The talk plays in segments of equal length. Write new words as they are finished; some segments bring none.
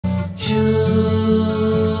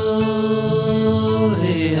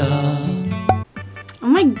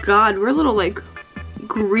god, we're a little like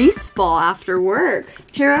grease ball after work.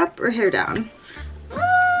 Hair up or hair down?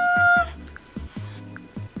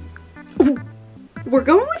 We're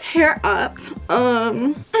going with hair up.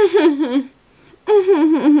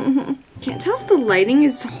 Can't tell if the lighting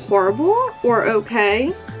is horrible or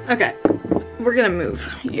okay. Okay, we're gonna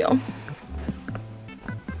move you.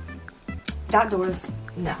 That door's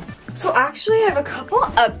no. So actually I have a couple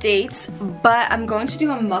updates, but I'm going to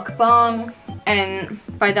do a mukbang, and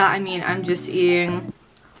by that I mean I'm just eating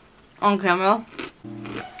on camera.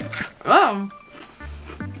 Oh,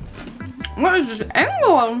 what is this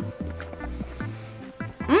angle?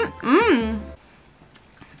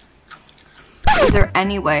 Is there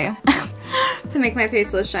any way to make my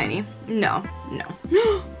face less shiny? No, no.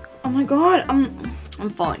 Oh my god, I'm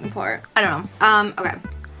falling apart. I don't know. Okay.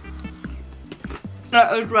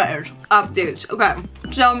 That was right. Updates. Okay.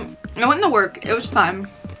 So I went to work. It was fun.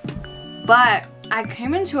 But I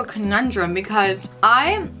came into a conundrum because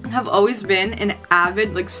I have always been an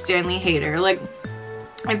avid like Stanley hater. Like,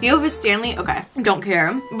 if you have a Stanley, okay, don't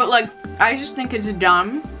care. But like, I just think it's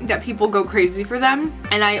dumb that people go crazy for them.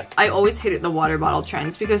 And I always hated the water bottle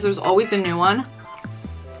trends because there's always a new one.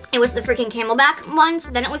 It was the freaking Camelback ones,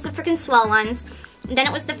 then it was the freaking Swell ones, then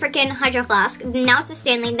it was the freaking Hydro Flask, now it's the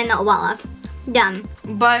Stanley, then the Owala. Dumb.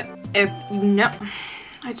 But if you know,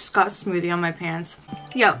 I just got a smoothie on my pants.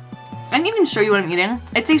 Yo, I didn't even show you what I'm eating.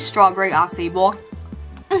 It's a strawberry acai bowl.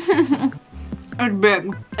 It's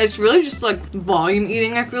big. It's really just like volume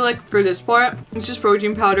eating, I feel like, for this part. It's just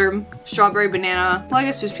protein powder, strawberry, banana. Well, I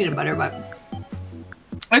guess there's peanut butter, but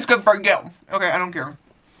it's good for you. Okay, I don't care.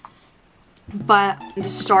 But the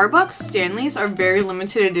Starbucks Stanleys are very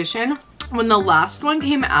limited edition. When the last one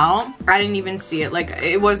came out, I didn't even see it. Like,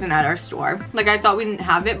 it wasn't at our store. Like, I thought we didn't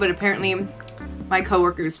have it, but apparently my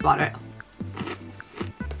coworkers bought it.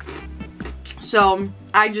 So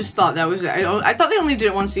I just thought that was it. I thought they only did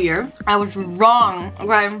it once a year. I was wrong,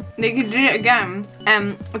 okay? They did it again,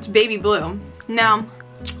 and it's baby blue. Now,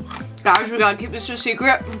 guys, we gotta keep this a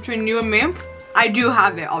secret between you and me. I do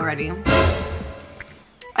have it already.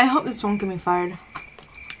 I hope this won't get me fired.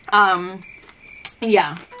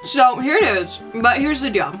 Yeah. So here it is, but here's the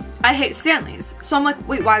deal. I hate Stanleys, so I'm like,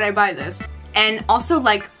 wait, why did I buy this? And also,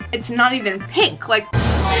 like, it's not even pink. Like,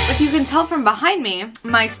 if you can tell from behind me,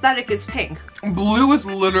 my aesthetic is pink. Blue is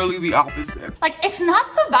literally the opposite. Like, it's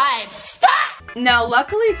not the vibe. Stop! Now,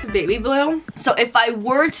 luckily, it's a baby blue, so if I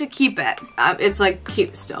were to keep it, it's, like,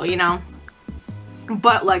 cute still, you know?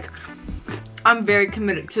 But, like, I'm very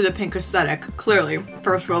committed to the pink aesthetic, clearly.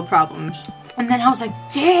 First world problems. And then I was like,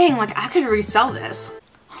 dang, like, I could resell this.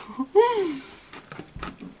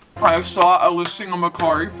 I saw a listing on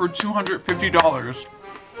Macari for $250.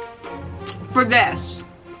 For this.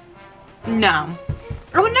 No.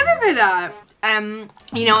 I would never pay that.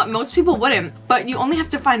 You know what, most people wouldn't, but you only have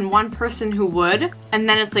to find one person who would, and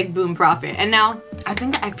then it's like boom profit. And now, I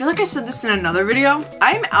feel like I said this in another video,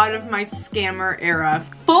 I'm out of my scammer era.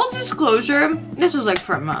 Full disclosure, this was like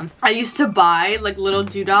for a month. I used to buy like little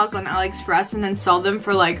doodahs on AliExpress and then sell them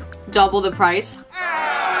for like double the price.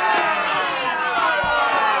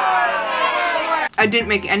 I didn't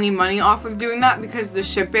make any money off of doing that because the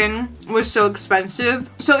shipping was so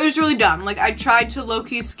expensive. So it was really dumb. Like, I tried to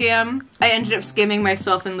low-key scam. I ended up scamming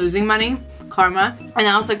myself and losing money. Karma. And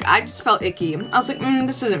I was like, I just felt icky. I was like,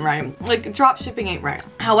 this isn't right. Like, drop shipping ain't right.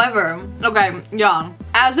 However, okay, y'all,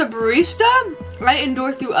 as a barista, I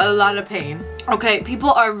endure through a lot of pain. Okay,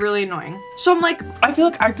 people are really annoying. So I'm like, I feel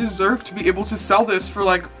like I deserve to be able to sell this for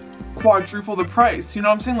like quadruple the price. You know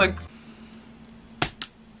what I'm saying? Like,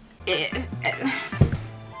 okay,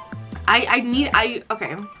 I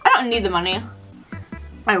don't need the money.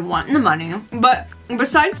 I want the money. But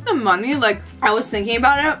besides the money, like, I was thinking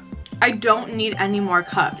about it, I don't need any more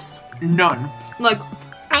cups. None. Like,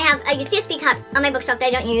 I have a UCSB cup on my bookshelf that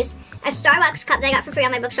I don't use, a Starbucks cup that I got for free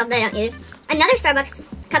on my bookshelf that I don't use, another Starbucks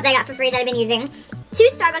cup that I got for free that I've been using, 2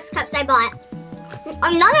 Starbucks cups that I bought,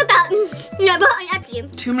 another cup, no, I bought an empty.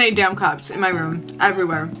 Too many damn cups in my room,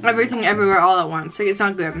 everywhere. Everything everywhere all at once. Like, it's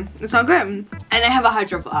not good. It's not good. And I have a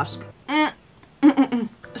Hydro Flask.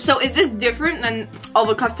 So is this different than all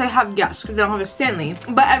the cups I have? Yes, because I don't have a Stanley.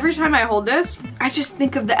 But every time I hold this, I just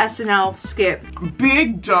think of the SNL skit.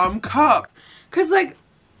 Big dumb cup. Because, like,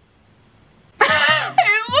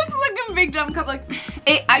 it looks like a big dumb cup. Like,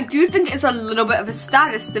 I do think it's a little bit of a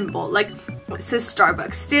status symbol. Like, it says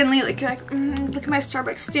Starbucks Stanley. Like, you're like, look at my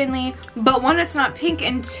Starbucks Stanley. But one, it's not pink.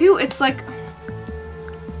 And two, it's like,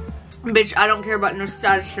 bitch, I don't care about no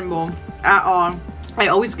status symbol at all. I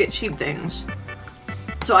always get cheap things.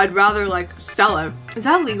 So I'd rather, like, sell it. Is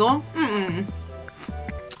that illegal?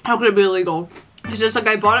 How could it be illegal? Because it's like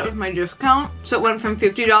I bought it with my discount, so it went from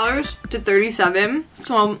 $50 to $37.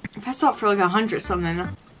 So if I saw it for like 100 something,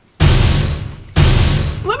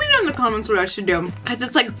 let me know in the comments what I should do. Because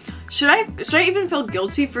it's like, should I even feel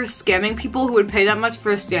guilty for scamming people who would pay that much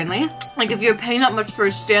for a Stanley? Like if you're paying that much for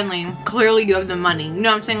a Stanley, clearly you have the money. You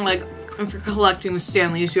know what I'm saying? Like if you're collecting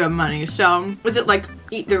Stanleys, you have money. So is it like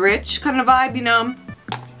eat the rich kind of vibe, you know?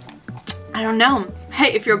 I don't know.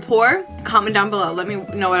 Hey, if you're poor, comment down below. Let me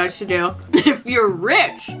know what I should do. If you're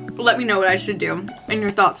rich, let me know what I should do and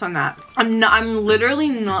your thoughts on that. I'm literally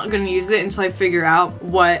not gonna use it until I figure out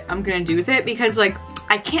what I'm gonna do with it, because like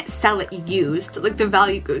I can't sell it used. Like the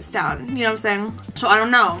value goes down. You know what I'm saying? So I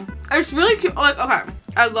don't know. It's really cute. Like, okay,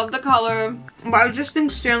 I love the color, but I just think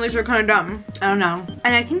Stanleys are kind of dumb. I don't know.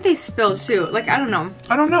 And I think they spill too. Like, I don't know.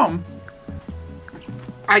 I don't know.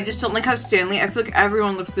 I just don't like how Stanley, I feel like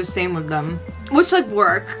everyone looks the same with them. Which like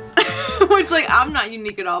work. Which like I'm not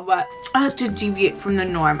unique at all, but I have to deviate from the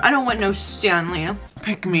norm. I don't want no Stanley.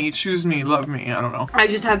 Pick me, choose me, love me, I don't know. I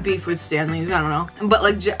just have beef with Stanleys, I don't know. But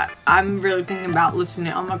like I'm really thinking about listing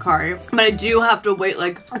it on Macari. But I do have to wait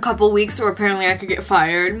like a couple weeks or apparently I could get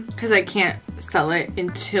fired because I can't sell it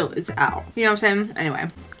until it's out. You know what I'm saying?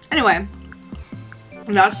 Anyway.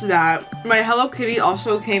 That's that. My Hello Kitty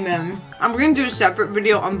also came in. I'm gonna do a separate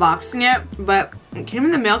video unboxing it, but it came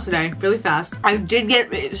in the mail today really fast. I did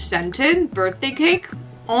get a scented birthday cake.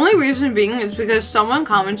 Only reason being is because someone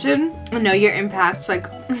commented, Know Your Impacts, like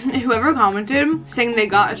whoever commented saying they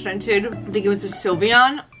got a scented, I think it was a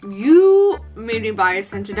Sylveon. You made me buy a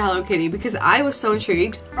scented Hello Kitty because I was so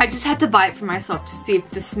intrigued. I just had to buy it for myself to see if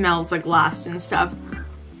the smells like last and stuff.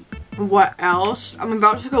 What else? I'm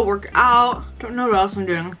about to go work out. Don't know what else I'm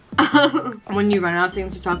doing. When you run out of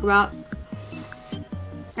things to talk about,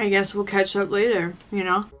 I guess we'll catch up later, you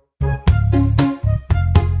know?